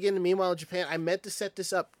thing before we get into Meanwhile in Japan. I meant to set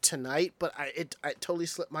this up tonight, but it totally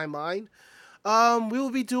slipped my mind. We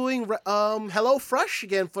will be doing Hello Fresh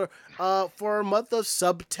again for a month of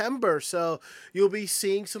September. So you'll be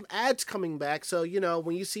seeing some ads coming back. So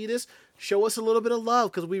when you see this, show us a little bit of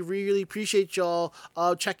love because we really appreciate y'all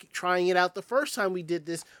trying it out the first time we did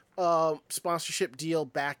this sponsorship deal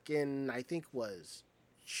back in I think was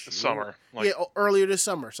the summer. Earlier this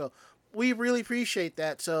summer. So we really appreciate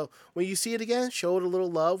that. So when you see it again, show it a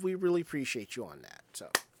little love. We really appreciate you on that. So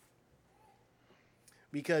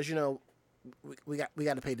because we got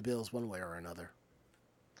to pay the bills one way or another.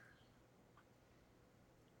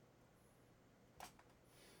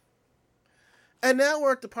 And now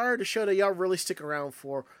we're at the part of the show that y'all really stick around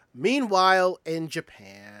for. Meanwhile in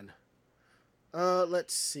Japan.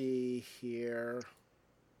 Let's see here.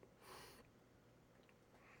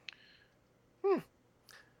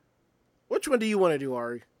 Which one do you want to do,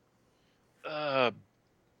 Ari? I'll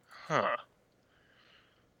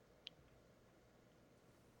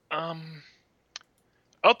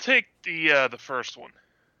take the first one.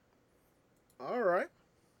 All right.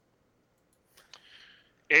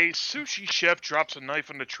 A sushi chef drops a knife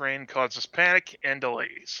on the train, causes panic and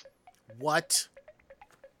delays. What?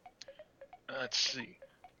 Let's see.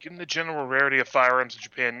 Given the general rarity of firearms in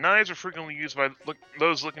Japan, knives are frequently used by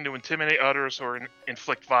those looking to intimidate others or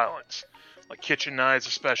inflict violence, like kitchen knives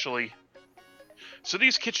especially. So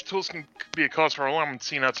these kitchen tools can be a cause for alarm when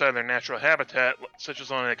seen outside their natural habitat, such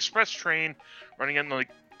as on an express train running on the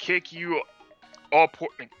Keikyu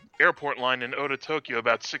airport line in Oda, Tokyo,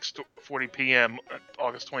 about 6:40 p.m. on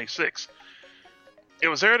August 26. It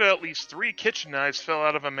was there that at least 3 kitchen knives fell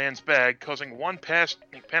out of a man's bag, causing one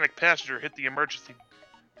panicked passenger hit the emergency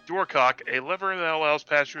doorcock, a lever that allows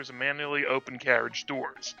passengers to manually open carriage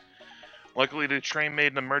doors. Luckily, the train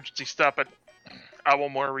made an emergency stop at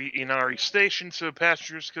Awamori Inari Station, so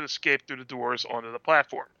passengers could escape through the doors onto the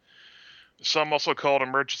platform. Some also called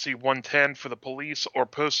emergency 110 for the police or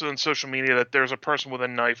posted on social media that there's a person with a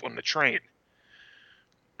knife on the train.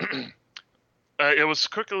 It was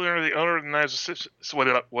quickly learned the owner of the knives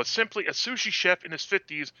was simply a sushi chef in his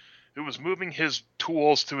 50s who was moving his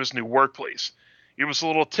tools to his new workplace. He was a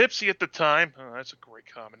little tipsy at the time. Oh, that's a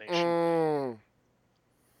great combination.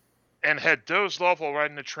 And had dozed off while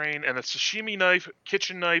riding the train, and a sashimi knife,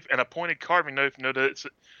 kitchen knife, and a pointed carving knife known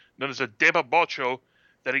as a deba bocho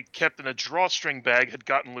that he kept in a drawstring bag had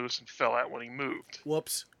gotten loose and fell out when he moved.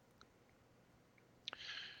 Whoops.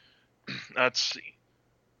 Let's see.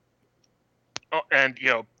 Oh, and,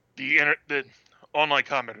 the online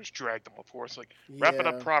commenters dragged them, of course. Like, wrap it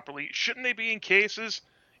up properly. Shouldn't they be in cases?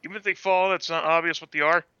 Even if they fall, it's not obvious what they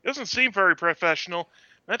are. It doesn't seem very professional.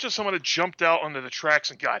 Not just someone that jumped out onto the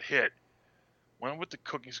tracks and got hit. Well, with the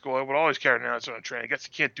cookie school, I would always carry knives on a train. I guess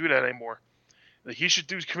he can't do that anymore. He should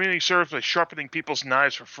do community service by sharpening people's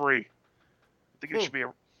knives for free. I think it should be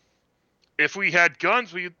If we had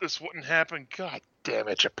guns, this wouldn't happen. God damn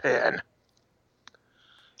it, Japan.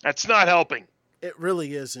 That's not helping. It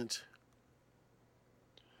really isn't.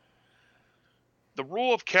 The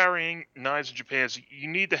rule of carrying knives in Japan is you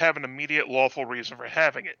need to have an immediate lawful reason for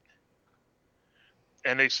having it.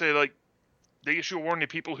 And they say, they issue a warning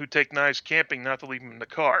to people who take knives camping not to leave them in the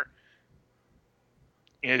car.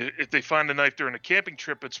 And if they find a knife during a camping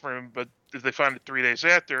trip, it's for them, but if they find it 3 days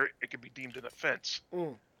after, it could be deemed an offense.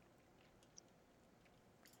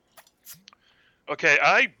 Okay,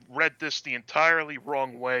 I read this the entirely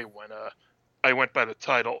wrong way when I went by the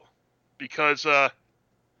title. Because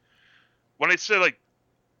when I said,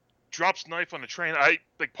 drops knife on the train,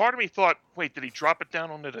 part of me thought, wait, did he drop it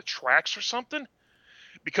down onto the tracks or something?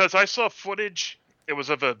 Because I saw footage, it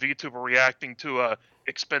was of a VTuber reacting to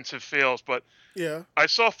expensive fails, but yeah, I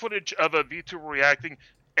saw footage of a VTuber reacting.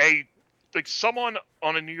 Someone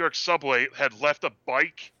on a New York subway had left a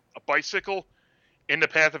bicycle in the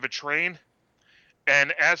path of a train,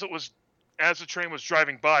 and as the train was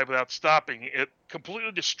driving by without stopping, it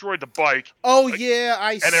completely destroyed the bike. Oh yeah,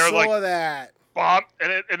 I saw that. Bomb,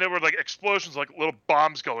 and there were explosions, little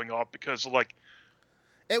bombs going off because it was.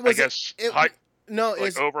 I guess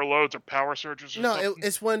it's overloads or power surges. Or something.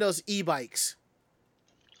 It's one of those e-bikes.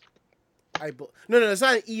 No, it's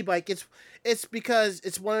not an e-bike. It's because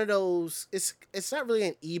it's one of those. It's not really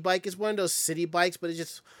an e-bike. It's one of those city bikes, but it's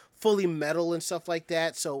just fully metal and stuff like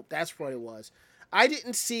that. So that's what it was. I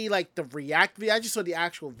didn't see the React video. I just saw the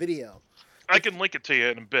actual video. I can link it to you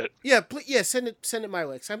in a bit. Yeah, send it my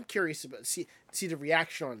way. 'Cause I'm curious about see the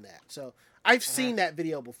reaction on that. So I've seen that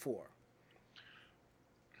video before.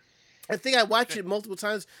 I think I watched it multiple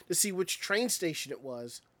times to see which train station it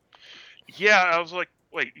was. Yeah, I was like,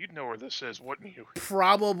 wait, you'd know where this is, wouldn't you?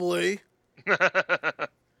 Probably.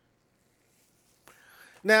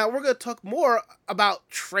 Now, we're going to talk more about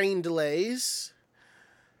train delays.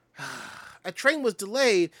 A train was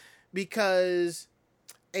delayed because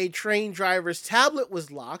a train driver's tablet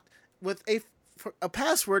was locked with a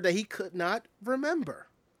password that he could not remember.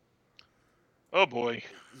 Oh, boy.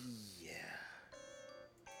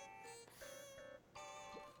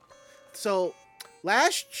 So,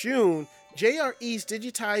 last June, JR East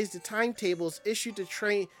digitized the timetables issued to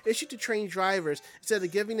train drivers instead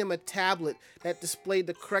of giving them a tablet that displayed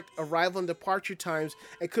the correct arrival and departure times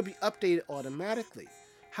and could be updated automatically.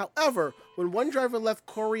 However, when one driver left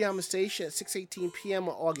Koriyama Station at 6:18 p.m.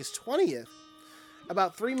 on August 20th,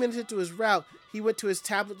 about 3 minutes into his route, he went to his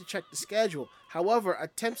tablet to check the schedule. However,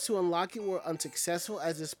 attempts to unlock it were unsuccessful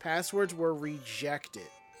as his passwords were rejected.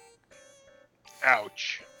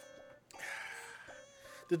 Ouch.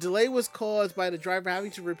 The delay was caused by the driver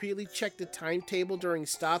having to repeatedly check the timetable during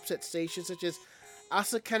stops at stations such as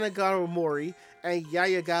Asakanagawa-mori and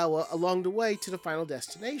Yayagawa along the way to the final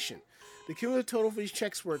destination. The cumulative total for these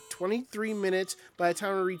checks were 23 minutes by the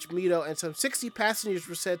time we reached Mito, and some 60 passengers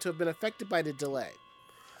were said to have been affected by the delay.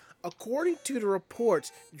 According to the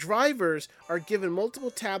reports, drivers are given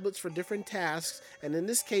multiple tablets for different tasks, and in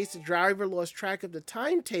this case, the driver lost track of the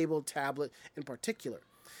timetable tablet in particular.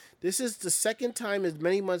 This is the second time in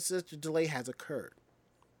many months that the delay has occurred.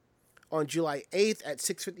 On July 8th at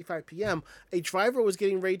 6:55 p.m., a driver was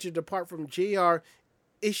getting ready to depart from JR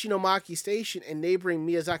Ishinomaki Station in neighboring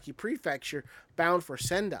Miyazaki Prefecture, bound for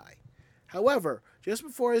Sendai. However, just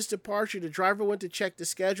before his departure, the driver went to check the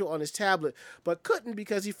schedule on his tablet, but couldn't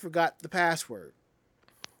because he forgot the password.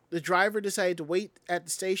 The driver decided to wait at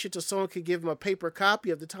the station until someone could give him a paper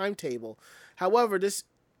copy of the timetable. However, this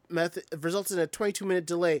method resulted in a 22-minute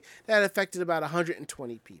delay that affected about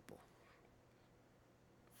 120 people.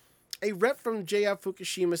 A rep from JR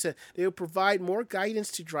Fukushima said they would provide more guidance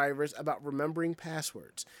to drivers about remembering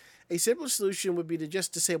passwords. A simple solution would be to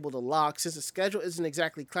just disable the lock, since the schedule isn't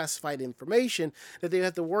exactly classified information that they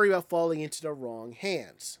have to worry about falling into the wrong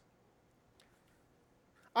hands.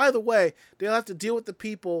 Either way, they'll have to deal with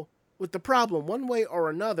the problem one way or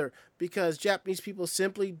another, because Japanese people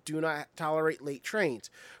simply do not tolerate late trains.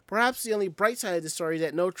 Perhaps the only bright side of the story is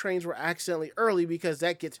that no trains were accidentally early, because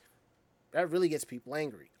that really gets people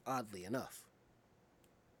angry, oddly enough.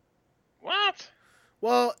 What?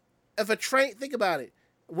 Well, if a train, think about it.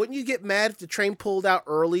 Wouldn't you get mad if the train pulled out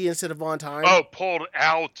early instead of on time? Oh, pulled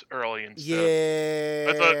out early instead. Yeah.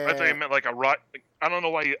 I thought you meant like I don't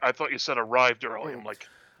know why I thought you said arrived early. I'm like,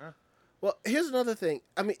 huh? Well, here's another thing.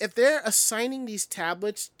 I mean, if they're assigning these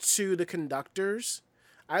tablets to the conductors,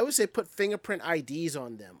 I would say put fingerprint IDs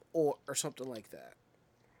on them or something like that.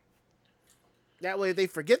 That way, if they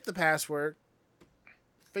forget the password,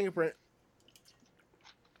 fingerprint.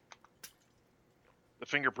 The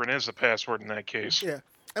fingerprint is the password in that case. Yeah.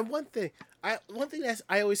 And one thing I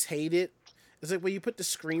always hated is like when you put the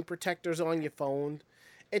screen protectors on your phone,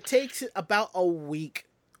 it takes it about a week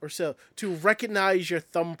or so to recognize your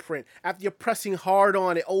thumbprint after you're pressing hard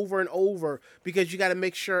on it over and over, because you got to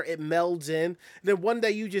make sure it melds in. And then one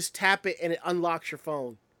day you just tap it and it unlocks your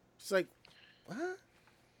phone. It's like, what?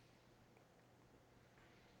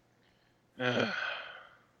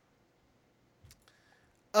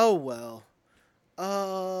 Oh well.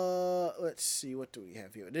 Let's see, what do we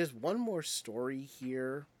have here? There's one more story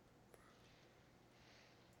here.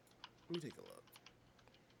 Let me take a look.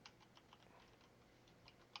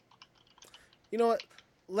 You know what?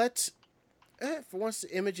 Let's, for once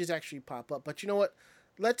the images actually pop up, but you know what?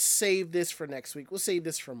 Let's save this for next week. We'll save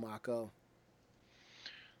this for Mako.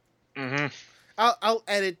 Mm-hmm. I'll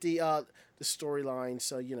edit the storyline,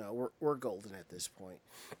 so you know we're golden at this point.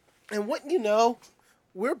 And what you know,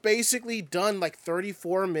 we're basically done like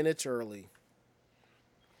 34 minutes early.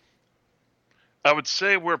 I would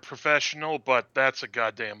say we're professional, but that's a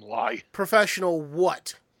goddamn lie. Professional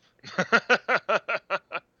what?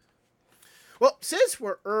 Well, since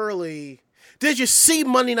we're early, did you see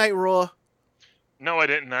Monday Night Raw? No, I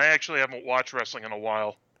didn't. I actually haven't watched wrestling in a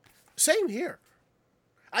while. Same here.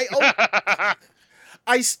 I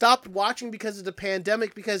stopped watching because of the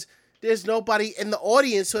pandemic, because there's nobody in the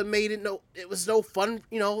audience, so it was no fun,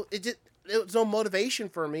 you know, it was no motivation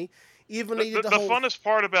for me. Even though the funnest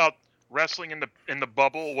part about wrestling in the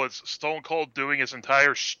bubble was Stone Cold doing his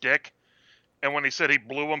entire shtick, and when he said he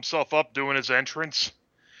blew himself up doing his entrance,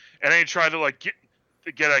 and then he tried to like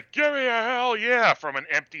get a "give me a hell yeah" from an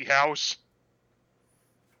empty house.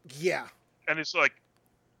 Yeah. And it's like,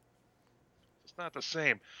 it's not the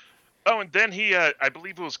same. Oh, and then he, I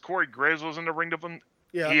believe it was Corey Graves was in the ring with him.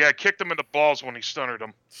 Yeah. He kicked him in the balls when he stunnered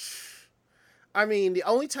him. I mean, the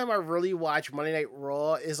only time I really watch Monday Night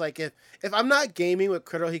Raw is like if I'm not gaming with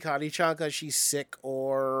Kuro Hikari-chan because she's sick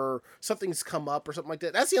or something's come up or something like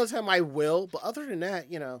that. That's the only time I will. But other than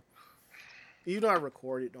that, you know, even though I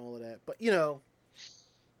record it and all of that. But, you know,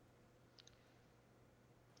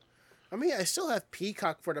 I mean, I still have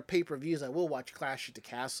Peacock for the pay-per-views. I will watch Clash at the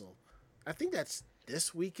Castle. I think that's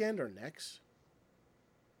this weekend or next.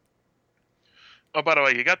 Oh, by the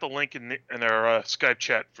way, you got the link in our Skype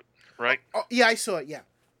chat, right? Oh, yeah, I saw it, yeah.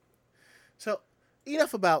 So,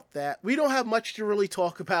 enough about that. We don't have much to really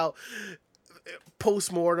talk about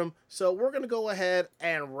post-mortem, so we're going to go ahead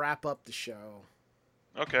and wrap up the show.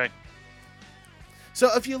 Okay.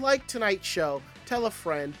 So, if you like tonight's show, tell a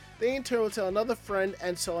friend. They in turn will tell another friend,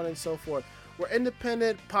 and so on and so forth. We're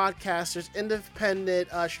independent podcasters, independent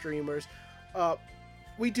streamers.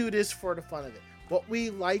 We do this for the fun of it. What we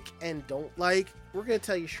like and don't like, we're going to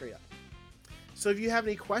tell you straight up. So if you have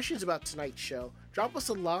any questions about tonight's show, drop us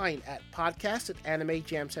a line at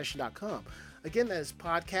podcast@animejamsession.com. Again, that is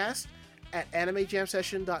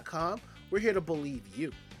podcast@animejamsession.com. We're here to believe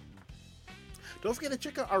you. Don't forget to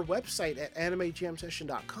check out our website at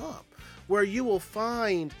animejamsession.com, where you will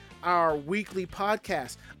find our weekly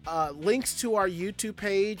podcast, links to our YouTube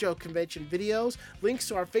page of convention videos, links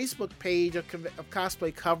to our Facebook page of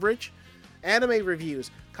cosplay coverage, anime reviews,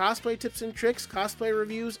 cosplay tips and tricks, cosplay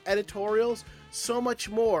reviews, editorials, so much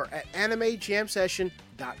more at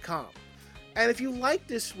animejamsession.com. And if you like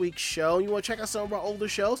this week's show and you want to check out some of our older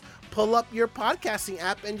shows, pull up your podcasting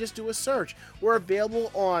app and just do a search. We're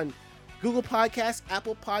available on Google Podcasts,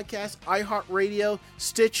 Apple Podcasts, iHeartRadio,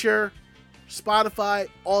 Stitcher, Spotify,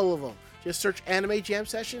 all of them. Just search Anime Jam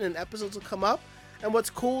Session and episodes will come up. And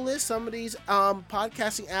what's cool is some of these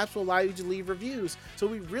podcasting apps will allow you to leave reviews. So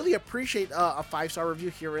we really appreciate a 5-star review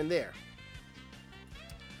here and there.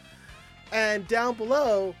 And down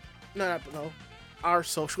below, not below, our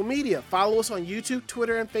social media. Follow us on YouTube,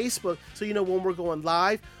 Twitter, and Facebook so you know when we're going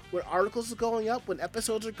live, when articles are going up, when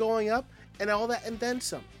episodes are going up, and all that, and then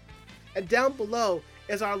some. And down below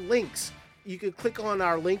is our links. You can click on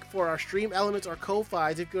our link for our Stream Elements or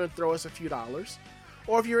Ko-Fis if you're going to throw us a few dollars.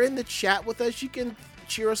 Or if you're in the chat with us, you can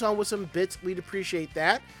cheer us on with some bits. We'd appreciate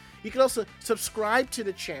that. You can also subscribe to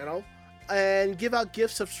the channel and give out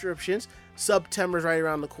gift subscriptions. September's right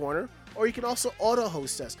around the corner. Or you can also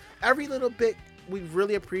auto-host us. Every little bit we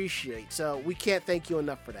really appreciate. So we can't thank you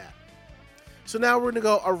enough for that. So now we're going to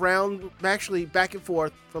go around, actually back and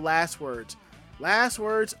forth for last words. Last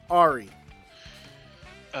words, Ari.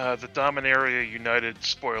 The Dominaria United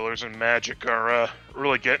spoilers and Magic are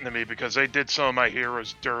really getting to me because they did some of my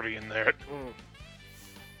heroes dirty in there.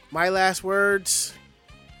 My last words,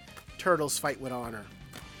 Turtles fight with honor.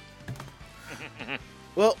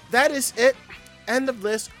 Well, that is it. End of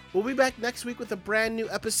list. We'll be back next week with a brand new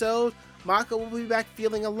episode. Mako will be back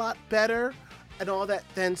feeling a lot better and all that,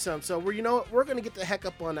 then some. So we're going to get the heck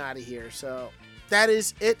up on out of here. So that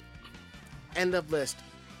is it. End of list.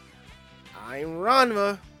 I'm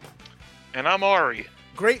Ranma. And I'm Ari.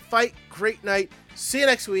 Great fight, great night. See you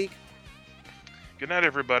next week. Good night,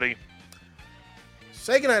 everybody.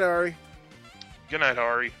 Say goodnight, Ari. Good night,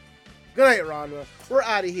 Ari. Good night, Ranma. We're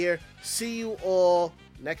out of here. See you all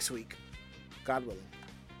next week. God willing.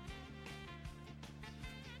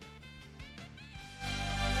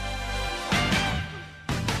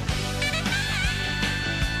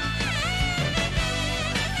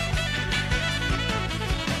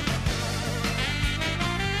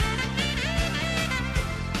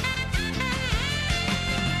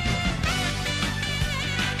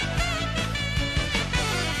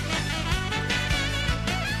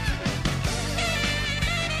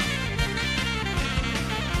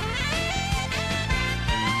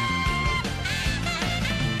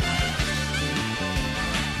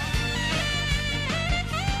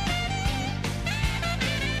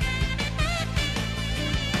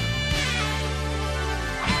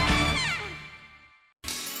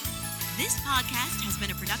 This podcast has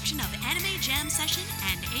been a production of Anime Jam Session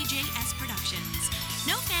and AJS Productions.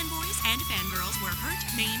 No fanboys and fangirls were hurt,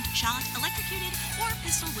 maimed, shot, electrocuted, or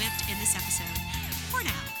pistol whipped in this episode. For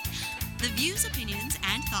now. The views, opinions,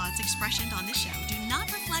 and thoughts expressed on this show do not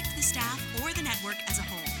reflect the staff or the network as a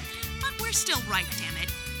whole. But we're still right, damn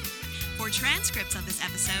it. For transcripts of this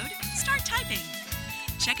episode, start typing.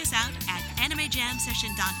 Check us out at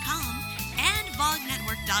animejamsession.com and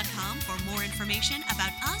vognetwork.com for more information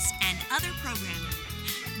about us and other programming.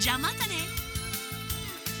 Jamatane!